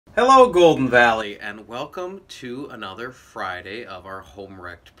Hello, Golden Valley, and welcome to another Friday of our Home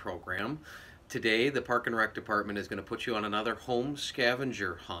Wrecked program. Today, the Park and Rec Department is going to put you on another home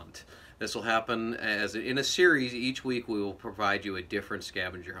scavenger hunt. This will happen as in a series. Each week, we will provide you a different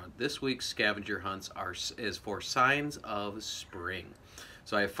scavenger hunt. This week's scavenger hunts is for signs of spring.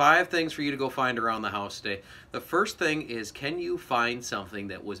 So I have 5 things for you to go find around the house today. The first thing is, can you find something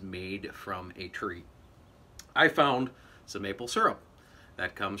that was made from a tree? I found some maple syrup.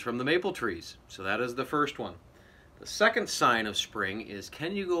 That comes from the maple trees. So that is the first one. The second sign of spring is,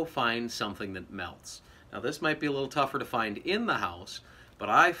 can you go find something that melts? Now this might be a little tougher to find in the house, but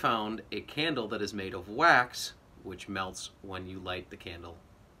I found a candle that is made of wax, which melts when you light the candle.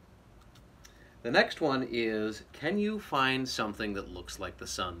 The next one is, can you find something that looks like the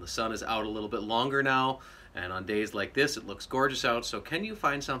sun? The sun is out a little bit longer now, and on days like this it looks gorgeous out, so can you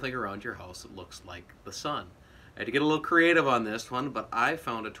find something around your house that looks like the sun? I had to get a little creative on this one, but I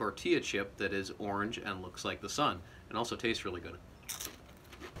found a tortilla chip that is orange and looks like the sun, and also tastes really good.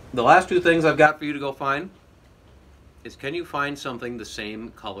 The last 2 things I've got for you to go find is, can you find something the same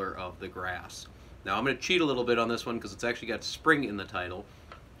color of the grass? Now I'm going to cheat a little bit on this one because it's actually got spring in the title.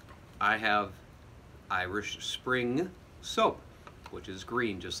 I have Irish Spring soap, which is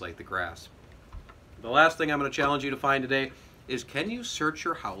green just like the grass. The last thing I'm going to challenge you to find today is, can you search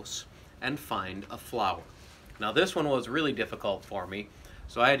your house and find a flower? Now this one was really difficult for me,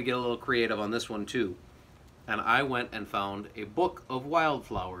 so I had to get a little creative on this one too. And I went and found a book of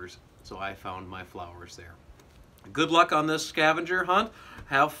wildflowers, so I found my flowers there. Good luck on this scavenger hunt.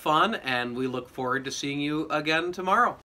 Have fun, and we look forward to seeing you again tomorrow.